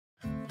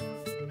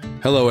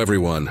Hello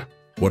everyone.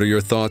 What are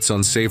your thoughts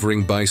on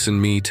savoring bison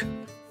meat?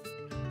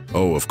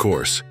 Oh, of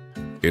course.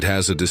 It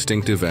has a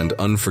distinctive and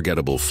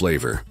unforgettable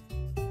flavor.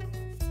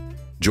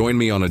 Join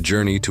me on a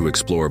journey to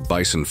explore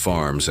bison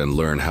farms and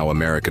learn how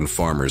American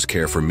farmers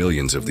care for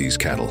millions of these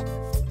cattle.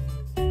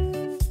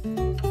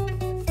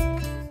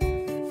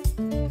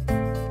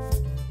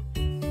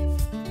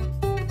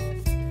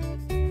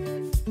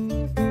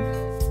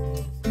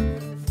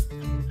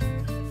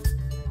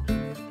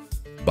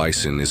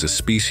 Bison is a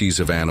species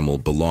of animal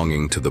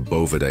belonging to the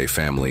Bovidae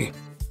family,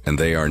 and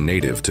they are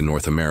native to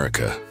North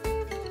America.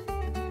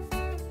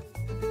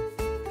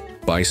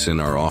 Bison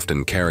are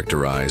often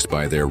characterized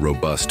by their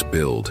robust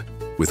build,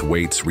 with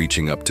weights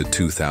reaching up to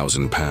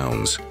 2,000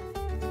 pounds.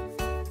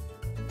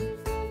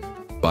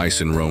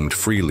 Bison roamed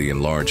freely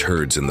in large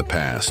herds in the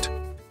past,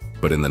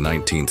 but in the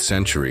 19th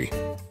century,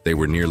 they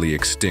were nearly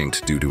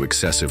extinct due to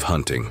excessive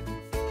hunting.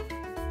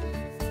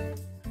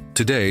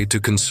 Today, to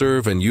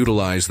conserve and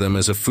utilize them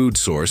as a food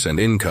source and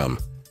income,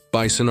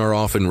 bison are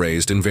often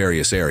raised in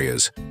various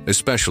areas,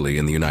 especially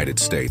in the United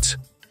States.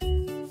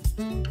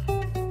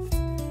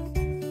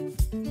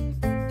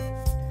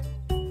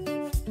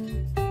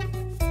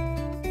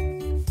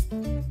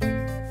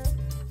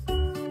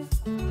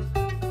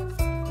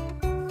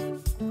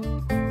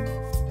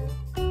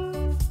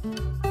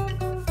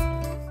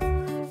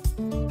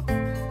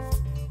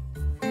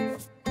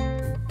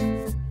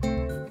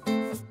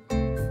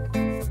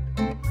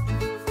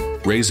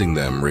 Raising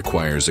them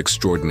requires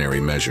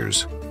extraordinary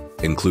measures,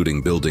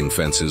 including building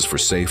fences for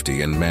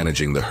safety and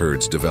managing the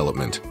herd's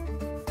development.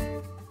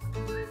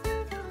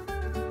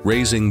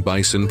 Raising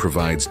bison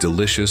provides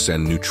delicious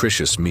and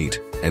nutritious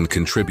meat and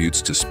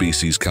contributes to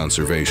species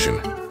conservation.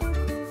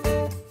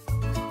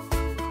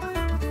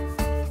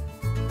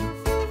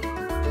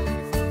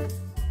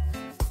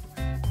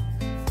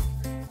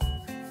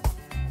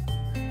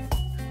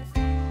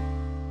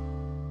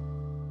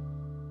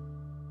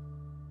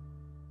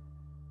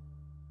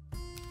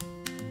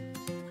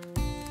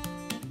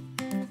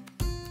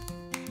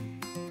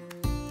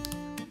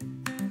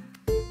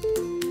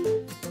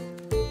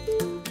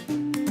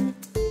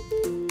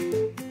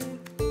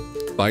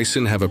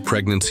 Bison have a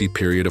pregnancy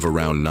period of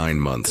around 9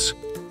 months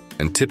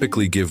and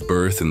typically give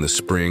birth in the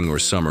spring or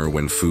summer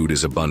when food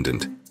is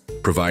abundant,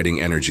 providing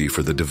energy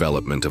for the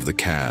development of the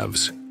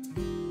calves.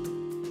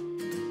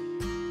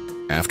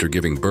 After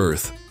giving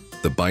birth,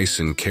 the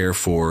bison care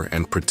for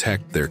and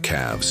protect their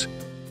calves,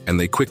 and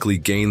they quickly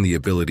gain the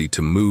ability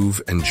to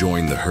move and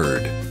join the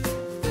herd.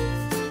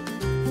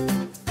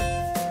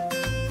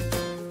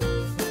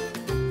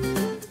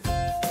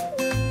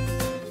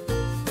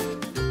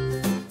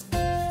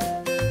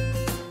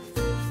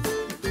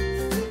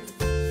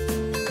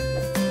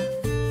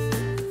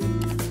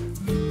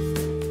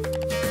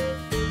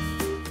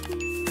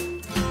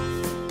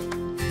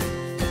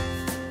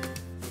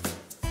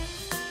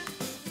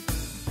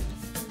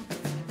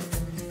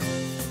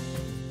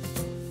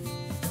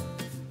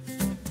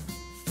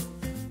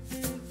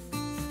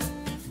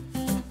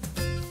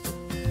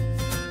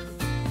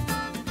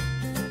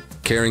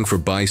 Caring for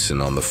bison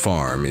on the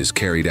farm is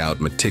carried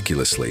out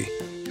meticulously,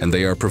 and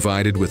they are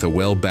provided with a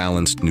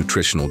well-balanced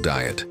nutritional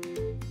diet.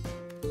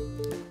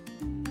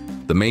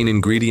 The main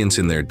ingredients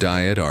in their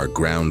diet are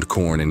ground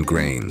corn and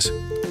grains.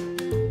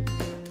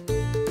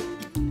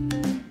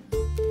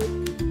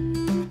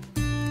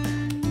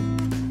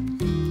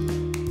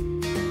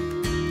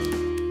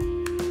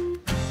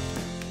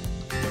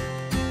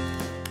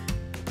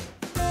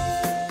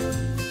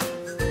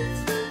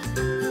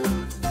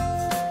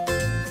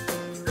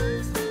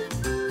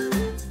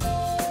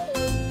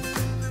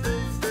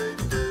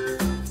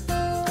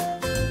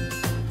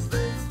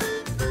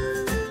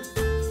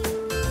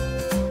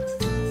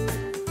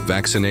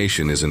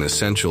 Vaccination is an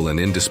essential and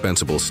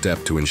indispensable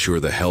step to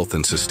ensure the health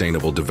and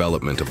sustainable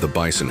development of the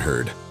bison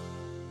herd.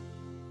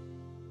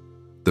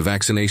 The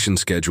vaccination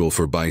schedule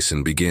for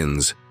bison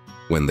begins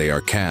when they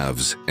are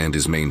calves and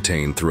is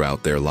maintained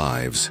throughout their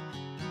lives.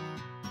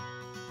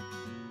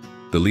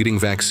 The leading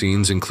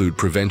vaccines include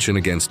prevention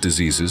against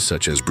diseases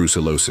such as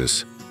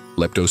brucellosis,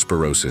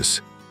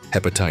 leptospirosis,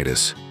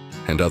 hepatitis,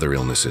 and other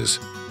illnesses.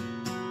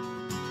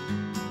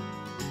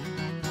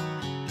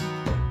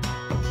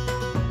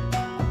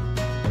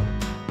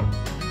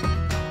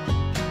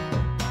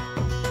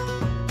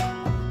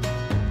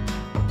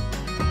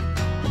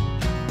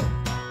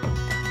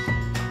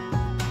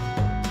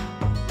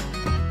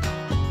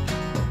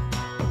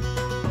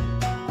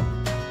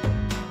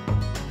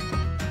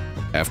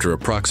 After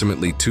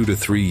approximately 2 to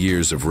 3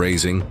 years of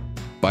raising,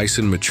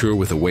 bison mature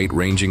with a weight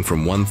ranging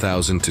from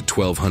 1,000 to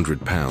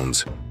 1,200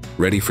 pounds,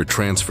 ready for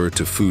transfer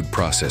to food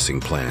processing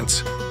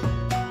plants.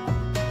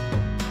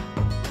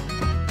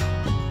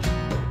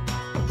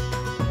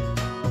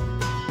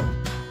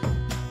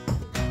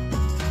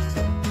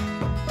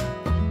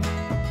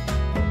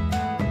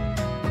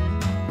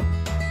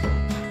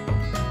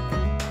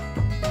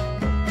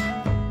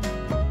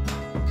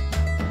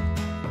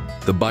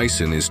 The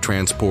bison is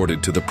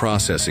transported to the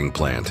processing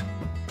plant,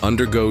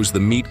 undergoes the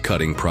meat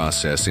cutting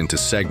process into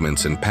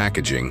segments and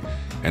packaging,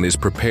 and is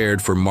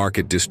prepared for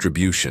market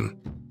distribution.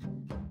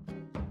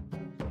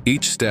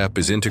 Each step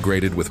is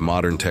integrated with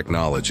modern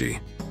technology,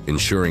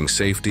 ensuring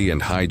safety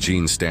and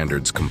hygiene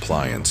standards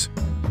compliance.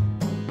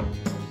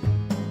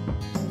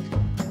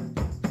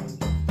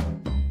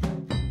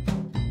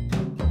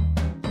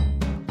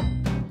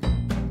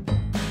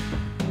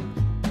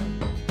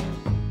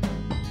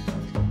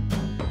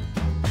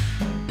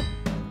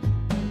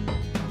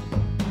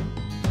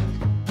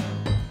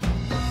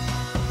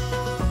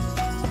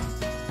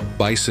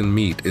 Bison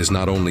meat is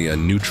not only a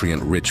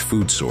nutrient-rich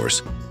food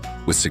source,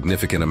 with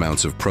significant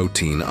amounts of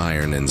protein,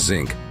 iron, and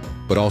zinc,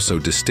 but also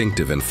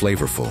distinctive and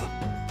flavorful.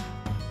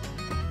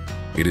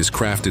 It is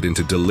crafted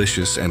into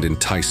delicious and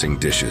enticing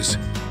dishes.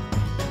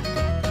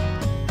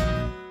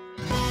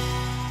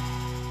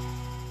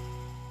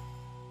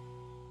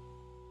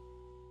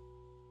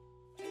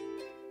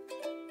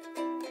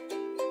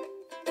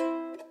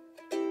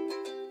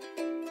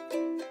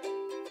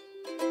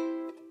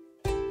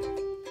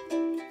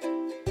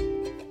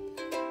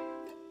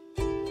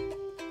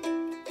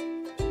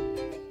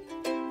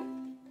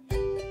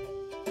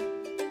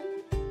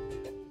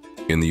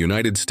 In the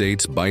United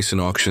States, bison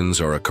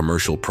auctions are a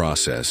commercial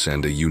process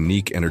and a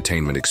unique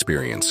entertainment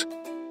experience.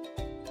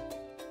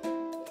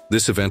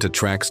 This event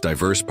attracts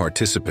diverse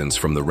participants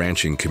from the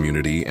ranching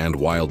community and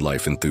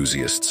wildlife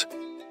enthusiasts.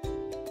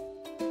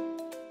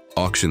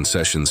 Auction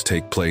sessions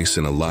take place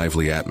in a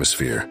lively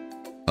atmosphere,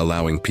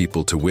 allowing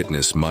people to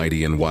witness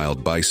mighty and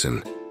wild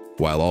bison,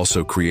 while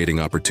also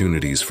creating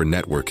opportunities for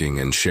networking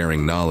and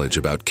sharing knowledge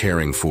about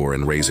caring for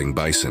and raising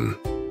bison.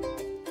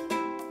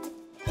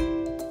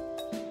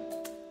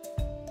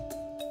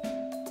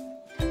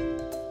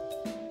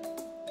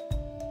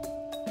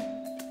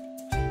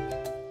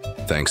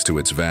 Thanks to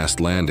its vast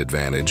land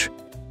advantage,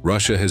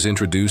 Russia has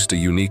introduced a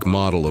unique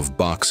model of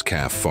box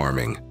calf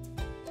farming.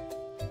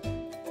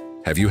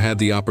 Have you had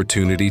the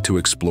opportunity to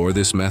explore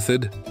this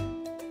method?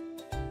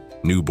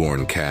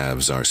 Newborn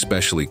calves are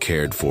specially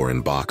cared for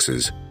in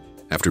boxes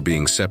after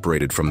being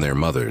separated from their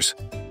mothers.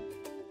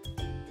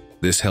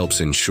 This helps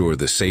ensure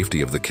the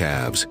safety of the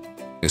calves,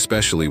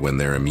 especially when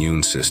their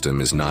immune system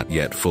is not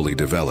yet fully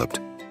developed.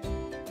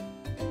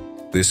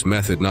 This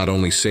method not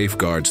only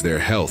safeguards their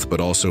health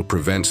but also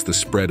prevents the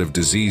spread of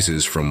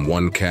diseases from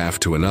one calf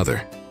to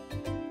another.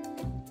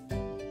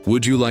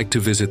 Would you like to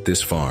visit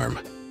this farm?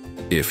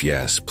 If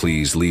yes,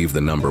 please leave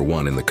the number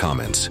 1 in the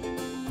comments.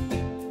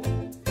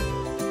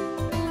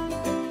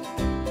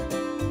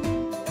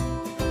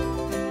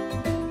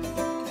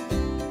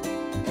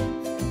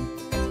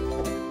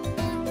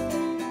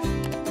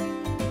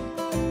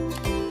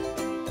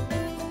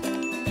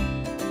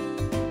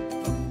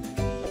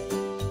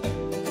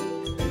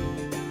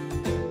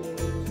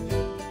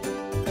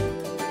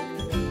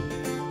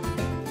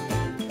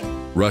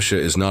 Russia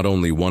is not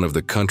only one of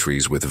the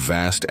countries with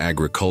vast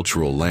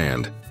agricultural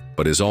land,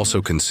 but is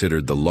also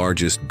considered the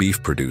largest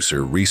beef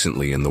producer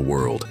recently in the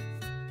world.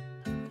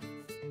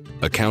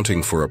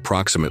 Accounting for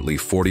approximately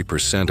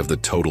 40% of the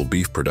total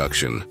beef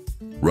production,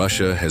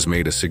 Russia has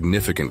made a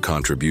significant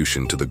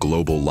contribution to the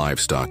global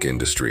livestock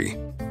industry.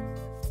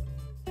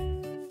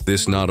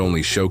 This not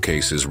only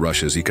showcases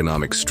Russia's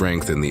economic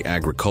strength in the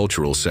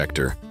agricultural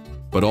sector,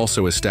 but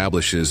also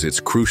establishes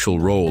its crucial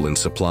role in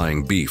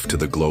supplying beef to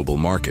the global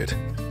market.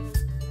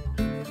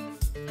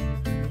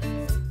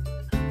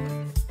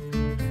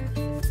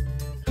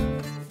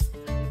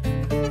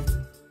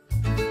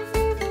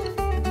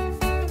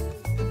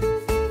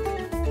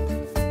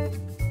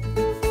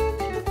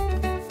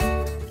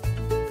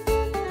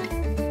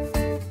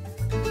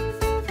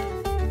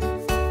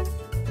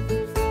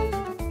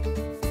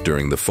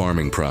 During the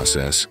farming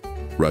process,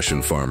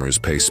 Russian farmers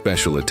pay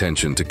special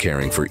attention to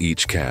caring for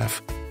each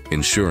calf,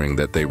 ensuring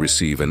that they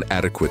receive an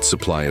adequate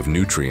supply of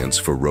nutrients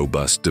for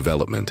robust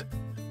development.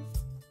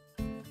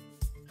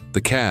 The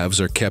calves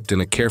are kept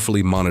in a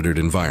carefully monitored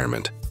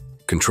environment,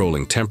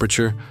 controlling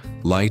temperature,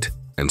 light,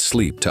 and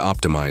sleep to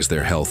optimize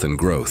their health and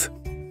growth.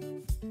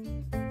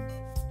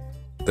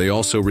 They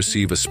also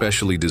receive a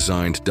specially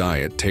designed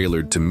diet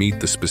tailored to meet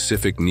the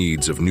specific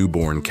needs of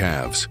newborn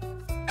calves,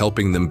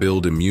 helping them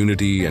build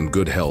immunity and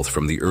good health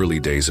from the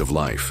early days of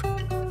life.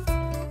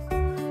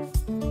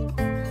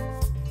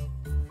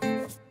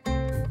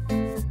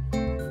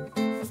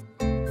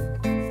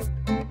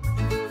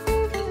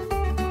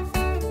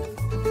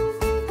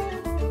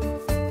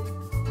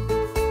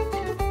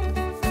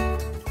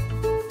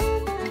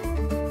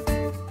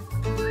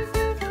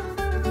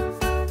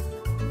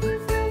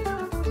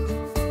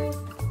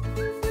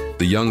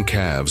 The young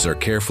calves are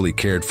carefully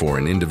cared for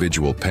in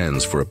individual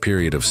pens for a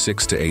period of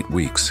 6 to 8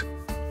 weeks.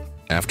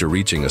 After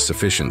reaching a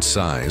sufficient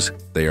size,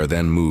 they are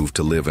then moved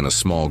to live in a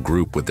small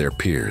group with their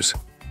peers.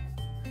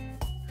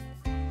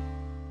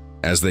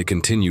 As they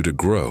continue to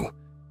grow,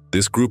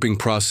 this grouping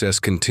process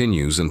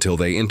continues until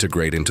they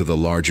integrate into the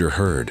larger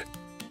herd.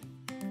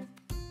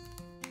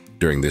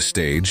 During this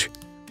stage,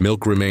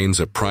 milk remains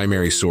a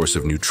primary source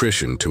of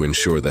nutrition to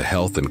ensure the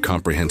health and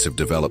comprehensive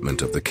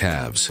development of the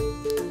calves.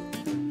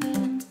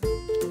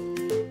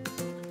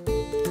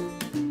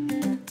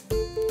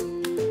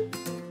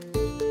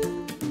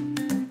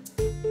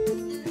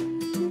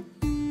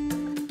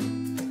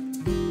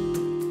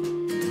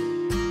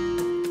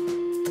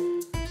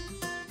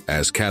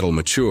 As cattle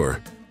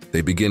mature,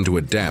 they begin to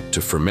adapt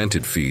to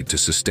fermented feed to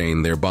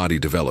sustain their body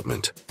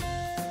development.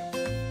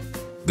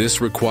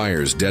 This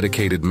requires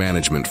dedicated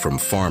management from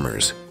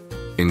farmers,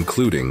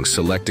 including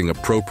selecting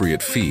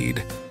appropriate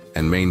feed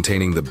and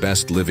maintaining the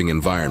best living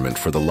environment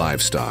for the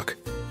livestock.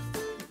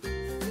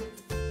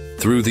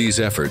 Through these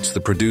efforts,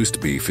 the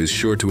produced beef is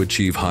sure to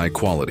achieve high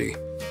quality,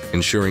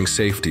 ensuring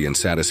safety and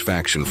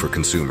satisfaction for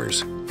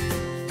consumers.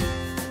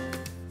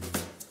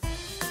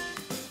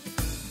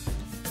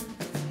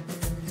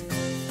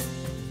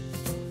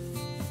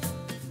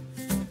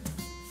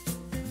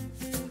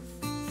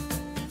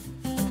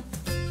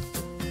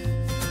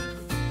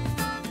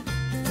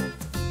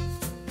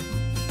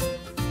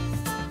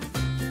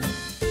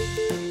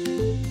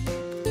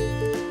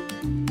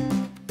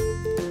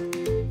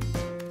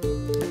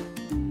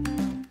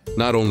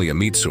 Not only a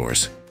meat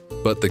source,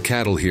 but the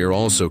cattle here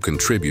also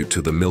contribute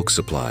to the milk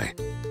supply.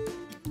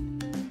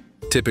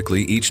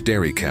 Typically, each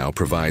dairy cow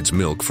provides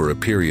milk for a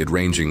period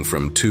ranging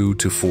from 2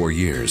 to 4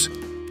 years,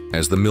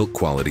 as the milk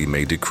quality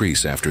may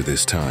decrease after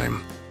this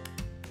time.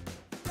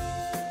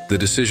 The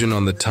decision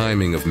on the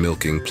timing of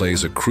milking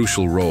plays a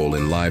crucial role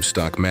in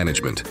livestock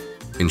management,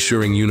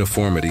 ensuring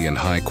uniformity and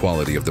high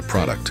quality of the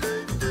product.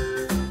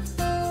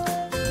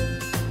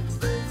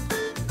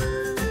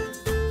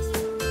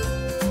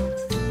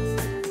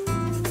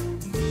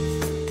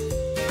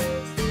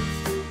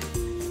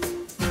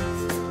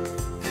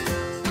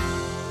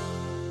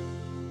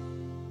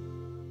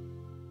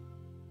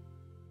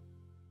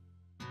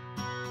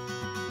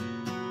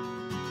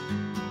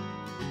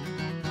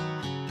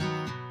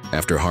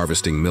 After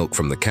harvesting milk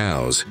from the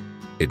cows,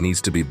 it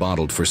needs to be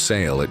bottled for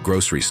sale at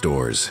grocery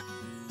stores.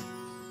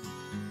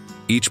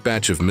 Each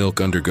batch of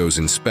milk undergoes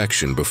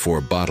inspection before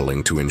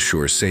bottling to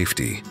ensure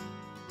safety.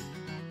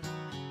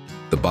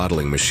 The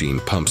bottling machine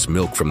pumps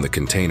milk from the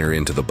container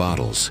into the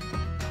bottles.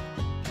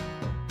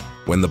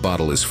 When the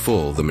bottle is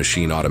full, the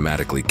machine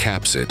automatically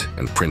caps it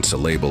and prints a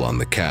label on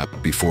the cap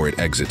before it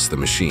exits the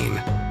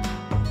machine.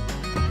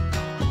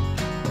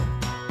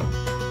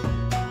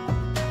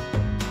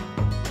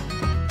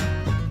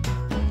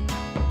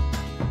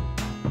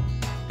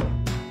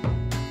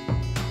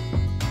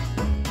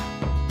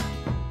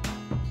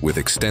 With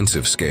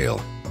extensive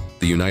scale,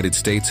 the United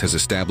States has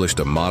established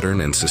a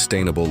modern and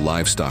sustainable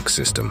livestock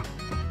system,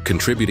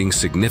 contributing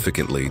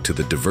significantly to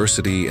the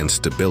diversity and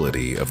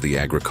stability of the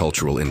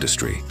agricultural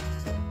industry.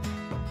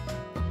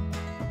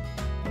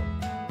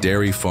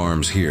 Dairy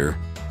farms here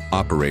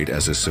operate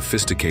as a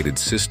sophisticated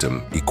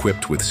system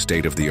equipped with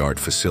state-of-the-art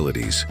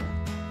facilities.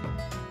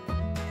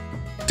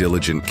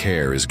 Diligent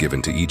care is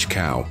given to each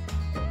cow,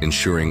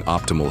 ensuring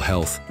optimal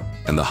health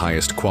and the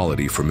highest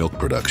quality for milk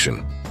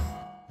production.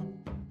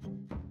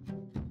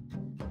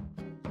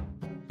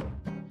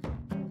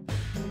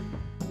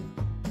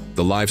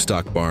 The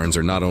livestock barns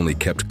are not only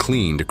kept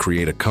clean to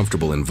create a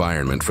comfortable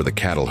environment for the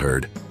cattle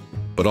herd,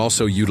 but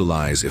also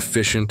utilize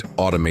efficient,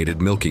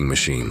 automated milking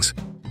machines.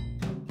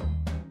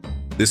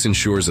 This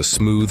ensures a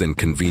smooth and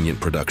convenient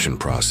production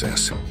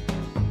process.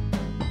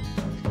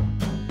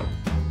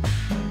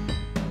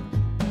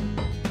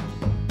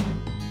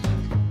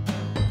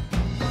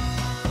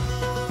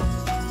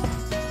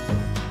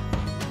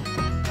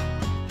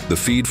 The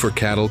feed for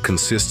cattle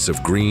consists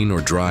of green or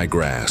dry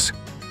grass,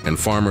 and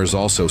farmers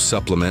also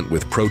supplement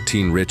with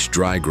protein-rich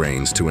dry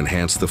grains to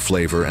enhance the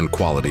flavor and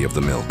quality of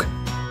the milk.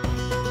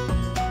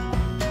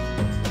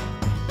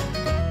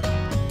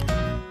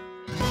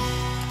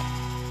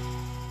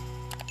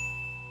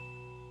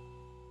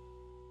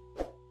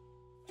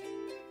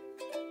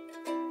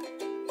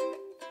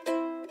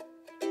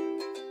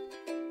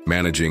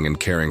 Managing and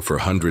caring for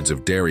hundreds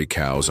of dairy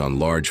cows on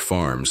large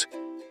farms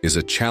is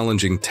a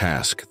challenging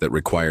task that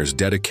requires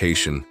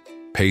dedication,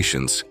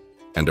 patience,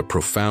 and a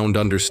profound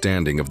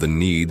understanding of the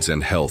needs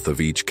and health of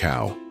each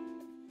cow.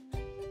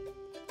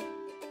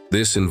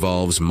 This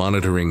involves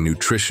monitoring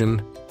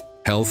nutrition,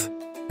 health,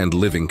 and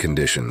living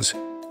conditions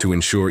to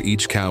ensure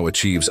each cow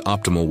achieves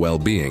optimal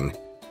well-being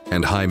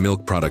and high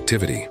milk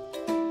productivity.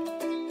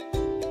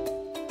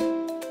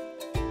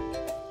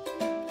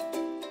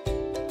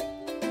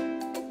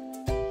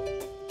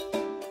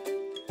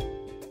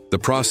 The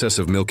process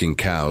of milking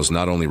cows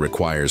not only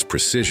requires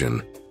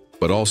precision,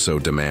 but also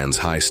demands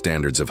high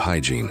standards of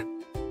hygiene.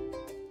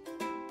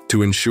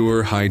 To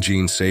ensure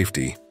hygiene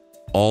safety,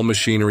 all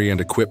machinery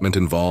and equipment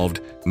involved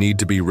need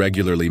to be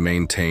regularly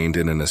maintained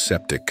in an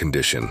aseptic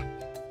condition.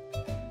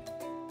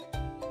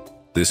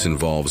 This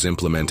involves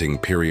implementing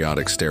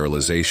periodic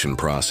sterilization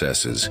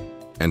processes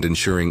and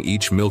ensuring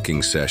each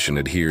milking session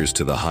adheres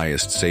to the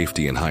highest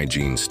safety and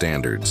hygiene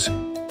standards.